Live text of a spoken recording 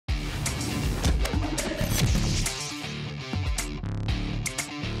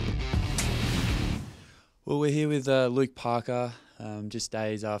Well, we're here with Luke Parker, just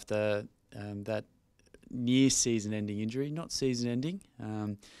days after that near season-ending injury, not season-ending.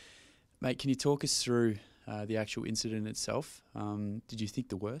 Mate, can you talk us through the actual incident itself? Did you think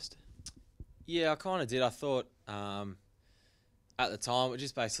the worst? Yeah, I kind of did. I thought at the time, it was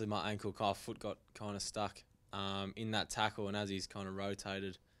just basically my ankle, foot got kind of stuck in that tackle, and as he's kind of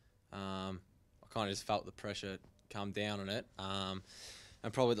rotated, I kind of just felt the pressure come down on it,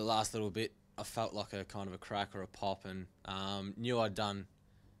 and probably the last little bit, I felt like a kind of a crack or a pop, and knew I'd done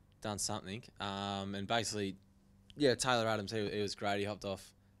something, and basically, yeah, Taylor Adams, he was great. He hopped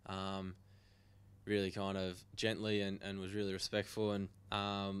off really kind of gently and was really respectful, and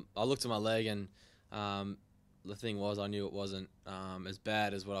I looked at my leg, and the thing was, I knew it wasn't as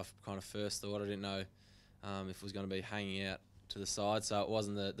bad as what I kind of first thought. I didn't know if it was going to be hanging out to the side, so it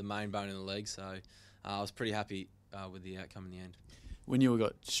wasn't the main bone in the leg, so I was pretty happy with the outcome in the end. When you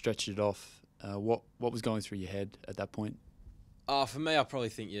got stretched it off, what was going through your head at that point? For me, I probably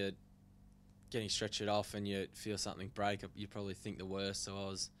think you're getting stretched off and you feel something break, you probably think the worst. So I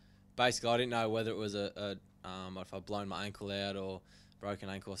was basically, I didn't know whether it was if I'd blown my ankle out or broken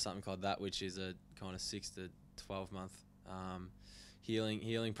ankle or something like that, which is a kind of 6 to 12 month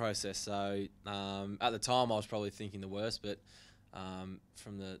healing process. So at the time, I was probably thinking the worst, but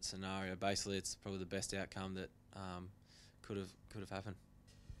from the scenario, basically, it's probably the best outcome that could have happened.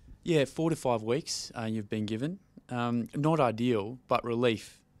 Yeah, 4 to 5 weeks you've been given. Not ideal, but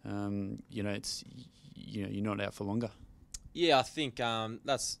relief. It's you're not out for longer. Yeah, I think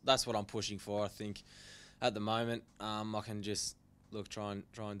that's what I'm pushing for. I think at the moment I can just try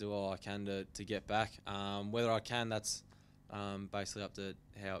and do all I can to get back. Whether I can, that's basically up to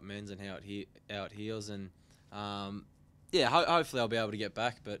how it mends and how it heals. And hopefully I'll be able to get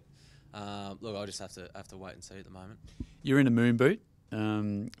back. But I'll just have to wait and see at the moment. You're in a moon boot,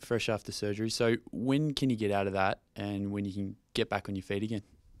 fresh after surgery. So when can you get out of that, and when you can get back on your feet again?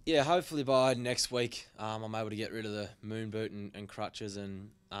 Yeah, hopefully by next week I'm able to get rid of the moon boot and crutches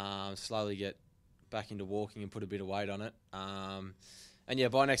and slowly get back into walking and put a bit of weight on it. And yeah,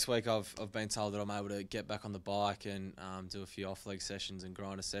 by next week I've been told that I'm able to get back on the bike and do a few off-leg sessions and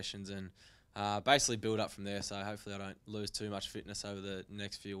grinder sessions and basically build up from there. So hopefully I don't lose too much fitness over the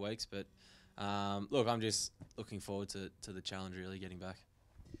next few weeks. But I'm just looking forward to the challenge, really getting back.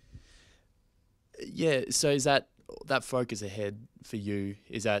 Yeah, so is that focus ahead for you?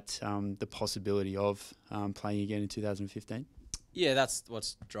 Is that the possibility of playing again in 2015? Yeah, that's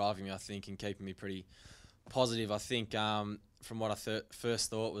what's driving me, I think, and keeping me pretty positive. I think from what I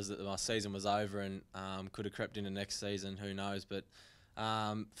first thought was that my season was over and could have crept into next season, who knows. But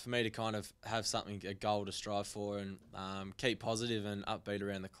for me to kind of have something, a goal to strive for and keep positive and upbeat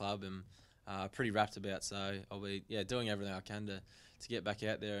around the club, and pretty wrapped about. So I'll be doing everything I can to get back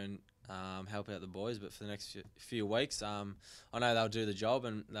out there and help out the boys. But for the next few weeks, I know they'll do the job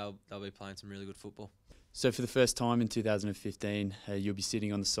and they'll be playing some really good football. So for the first time in 2015, you'll be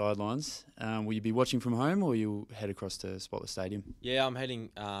sitting on the sidelines. Will you be watching from home, or you'll head across to Spotless Stadium? Yeah, I'm heading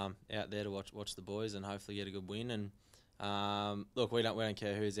out there to watch the boys and hopefully get a good win. And we don't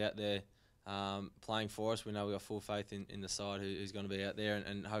care who's out there playing for us. We know we've got full faith in the side who's going to be out there,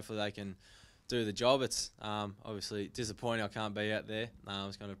 and hopefully they can do the job. It's obviously disappointing I can't be out there.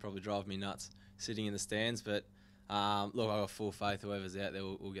 It's going to probably drive me nuts sitting in the stands, but I've got full faith whoever's out there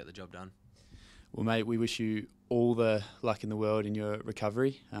will get the job done. Well, mate, we wish you all the luck in the world in your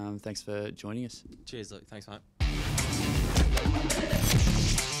recovery. Thanks for joining us. Cheers, Luke. Thanks, mate.